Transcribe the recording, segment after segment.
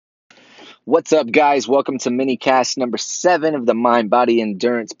What's up, guys? Welcome to minicast number 7 of the Mind Body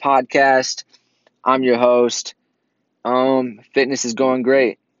Endurance podcast. I'm your host. Fitness is going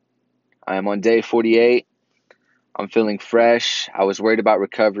great. I am on day 48. I'm feeling fresh. I was worried about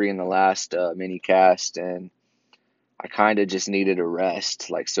recovery in the last minicast, and I kind of just needed a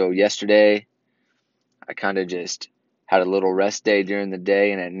rest. So yesterday, I kind of just had a little rest day during the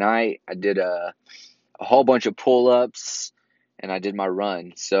day, and at night, I did a whole bunch of pull-ups, and I did my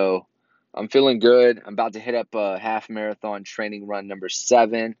run. So I'm feeling good. I'm about to hit up a half marathon training run number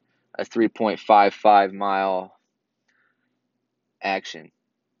 7, a 3.55 mile action.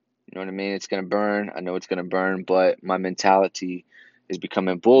 You know what I mean? It's going to burn. I know it's going to burn, but my mentality is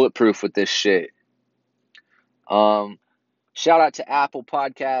becoming bulletproof with this shit. Shout out to Apple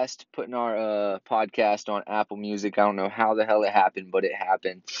Podcast, putting our podcast on Apple Music. I don't know how the hell it happened, but it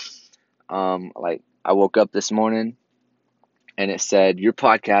happened. I woke up this morning and it said, your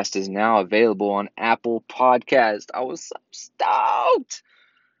podcast is now available on Apple Podcast. I was so stoked.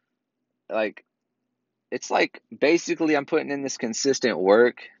 It's basically I'm putting in this consistent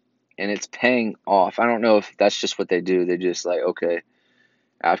work and it's paying off. I don't know if that's just what they do. They just okay,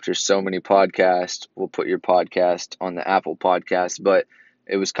 after so many podcasts, we'll put your podcast on the Apple Podcast. But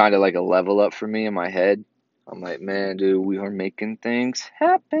it was kind of like a level up for me in my head. I'm like, man, dude, we are making things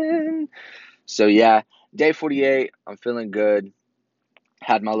happen. So yeah, day 48, I'm feeling good.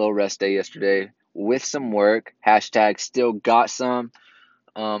 Had my little rest day yesterday with some work. Hashtag still got some.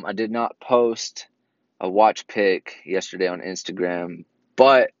 I did not post a watch pic yesterday on Instagram,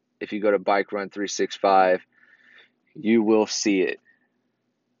 but if you go to Bike Run 365, you will see it.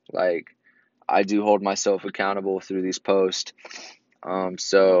 I do hold myself accountable through these posts.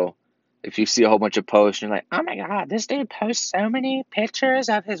 So if you see a whole bunch of posts and you're like, oh my God, this dude posts so many pictures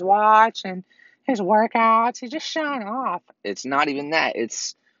of his watch and his workouts, he's just showing off. It's not even that.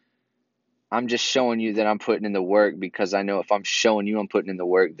 I'm just showing you that I'm putting in the work, because I know if I'm showing you I'm putting in the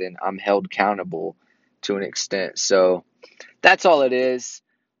work, then I'm held accountable to an extent. So that's all it is.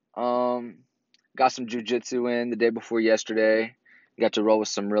 Got some jiu-jitsu in the day before yesterday. Got to roll with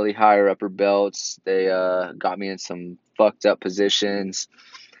some really higher upper belts. They got me in some fucked up positions.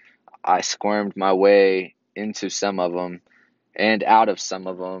 I squirmed my way into some of them and out of some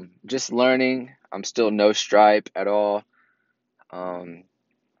of them. Just learning. I'm still no stripe at all.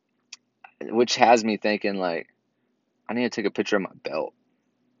 Which has me thinking I need to take a picture of my belt,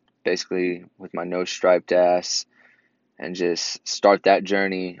 basically with my no striped ass, and just start that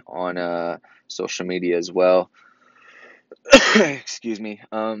journey on social media as well. Excuse me.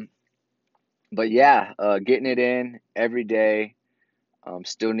 But yeah, getting it in every day.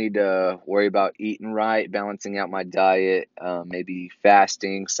 Still need to worry about eating right, balancing out my diet, maybe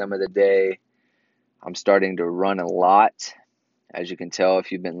fasting some of the day. I'm starting to run a lot, as you can tell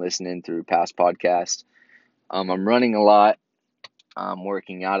if you've been listening through past podcasts. I'm running a lot. I'm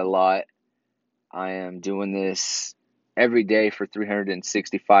working out a lot. I am doing this every day for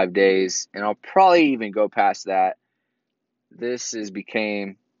 365 days, and I'll probably even go past that. This has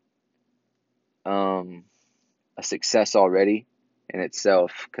became a success already in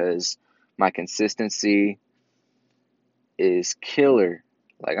itself, because my consistency is killer.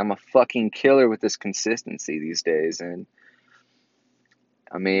 I'm a fucking killer with this consistency these days. And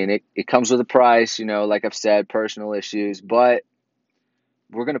I mean, it comes with a price, like I've said, personal issues, but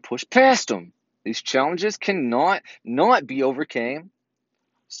we're going to push past them. These challenges cannot not be overcame.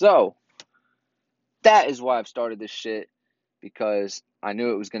 So that is why I've started this shit, because I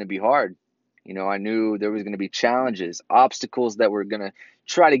knew it was going to be hard. I knew there was going to be challenges, obstacles that were going to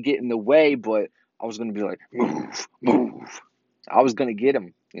try to get in the way, but I was going to be like, move, move. I was going to get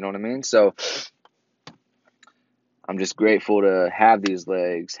them. You know what I mean? So I'm just grateful to have these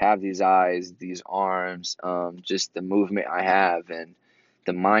legs, have these eyes, these arms, just the movement I have and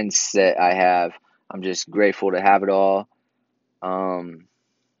the mindset I have. I'm just grateful to have it all.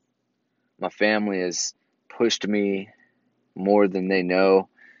 My family has pushed me more than they know,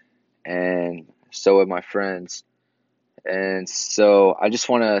 and so have my friends. And so I just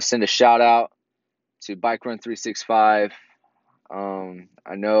want to send a shout out to Bike Run 365.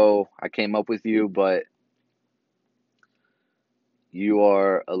 I know I came up with you, but you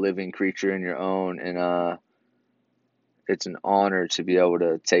are a living creature in your own, and it's an honor to be able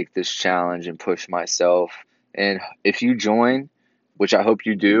to take this challenge and push myself. And if you join, which I hope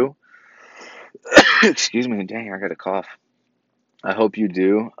you do, excuse me, dang, I got a cough. I hope you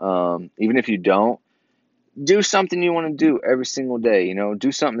do. Even if you don't, do something you want to do every single day.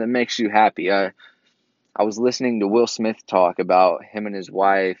 Do something that makes you happy. I was listening to Will Smith talk about him and his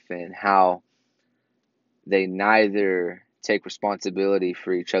wife and how they neither take responsibility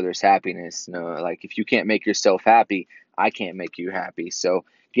for each other's happiness. Like if you can't make yourself happy, I can't make you happy. So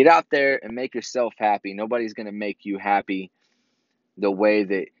get out there and make yourself happy. Nobody's going to make you happy the way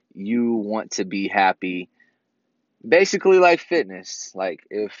that you want to be happy. Basically like fitness. Like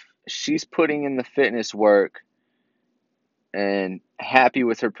if she's putting in the fitness work and happy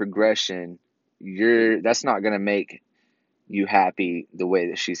with her progression, that's not going to make you happy the way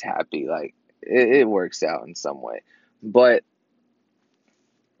that she's happy. Like it works out in some way. But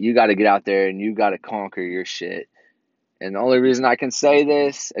you got to get out there and you got to conquer your shit. And the only reason I can say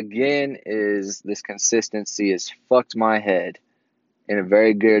this again is this consistency has fucked my head in a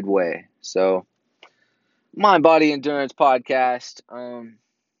very good way. So, Mind Body Endurance Podcast on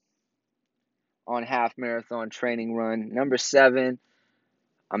half marathon training run number 7.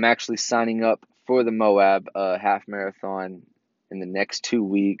 I'm actually signing up for the Moab half marathon in the next 2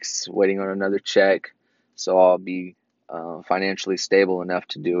 weeks, waiting on another check. So I'll be financially stable enough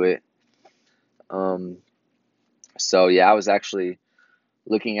to do it. So yeah, I was actually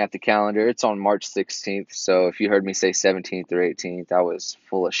looking at the calendar. It's on March 16th. So if you heard me say 17th or 18th, I was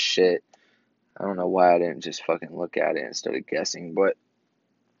full of shit. I don't know why I didn't just fucking look at it instead of guessing, but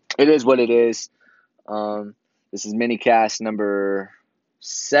it is what it is. This is minicast number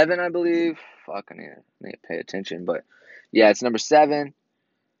 7, I believe. Fuck, I need to pay attention, but yeah, it's number 7,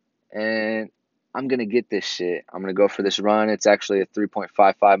 and I'm gonna get this shit. I'm gonna go for this run. It's actually a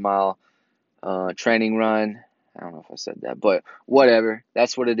 3.55 mile training run. I don't know if I said that, but whatever.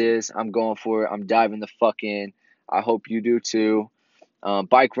 That's what it is. I'm going for it. I'm diving the fuck in. I hope you do too.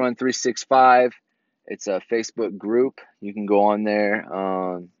 Bike Run 365. It's a Facebook group. You can go on there,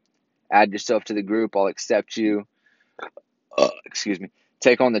 add yourself to the group. I'll accept you. Excuse me.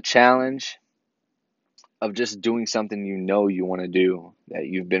 Take on the challenge of just doing something you want to do, that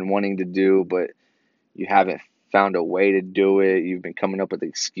you've been wanting to do, but you haven't found a way to do it. You've been coming up with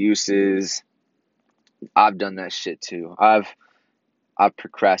excuses. I've done that shit too. I've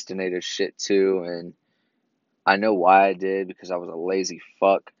procrastinated shit too, and I know why I did, because I was a lazy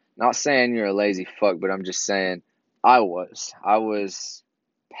fuck. Not saying you're a lazy fuck, but I'm just saying I was. I was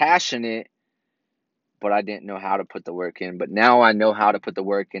passionate, but I didn't know how to put the work in. But now I know how to put the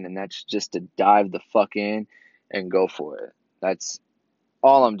work in, and that's just to dive the fuck in and go for it. That's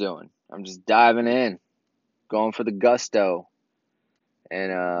all I'm doing. I'm just diving in, going for the gusto,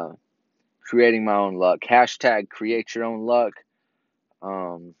 and creating my own luck. Hashtag create your own luck.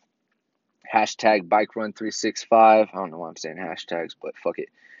 Hashtag bike run 365. I don't know why I'm saying hashtags, but fuck it.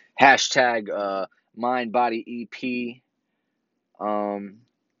 Hashtag mind body EP.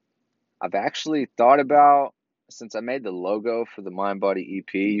 I've actually thought about, since I made the logo for the Mind Body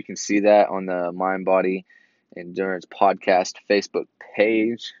EP, you can see that on the Mind Body Endurance Podcast Facebook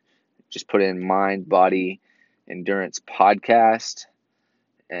page. Just put in Mind Body Endurance Podcast,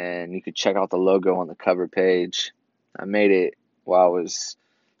 and you could check out the logo on the cover page. I made it while I was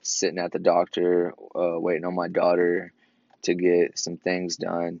sitting at the doctor, waiting on my daughter to get some things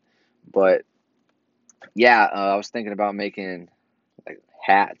done. But yeah, I was thinking about making like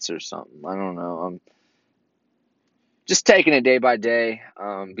hats or something. I don't know. I'm just taking it day by day,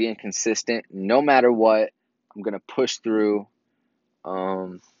 being consistent. No matter what, I'm gonna push through,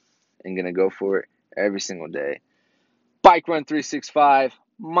 and gonna go for it every single day. Bike Run 365,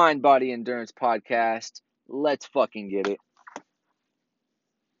 Mind Body Endurance Podcast. Let's fucking get it.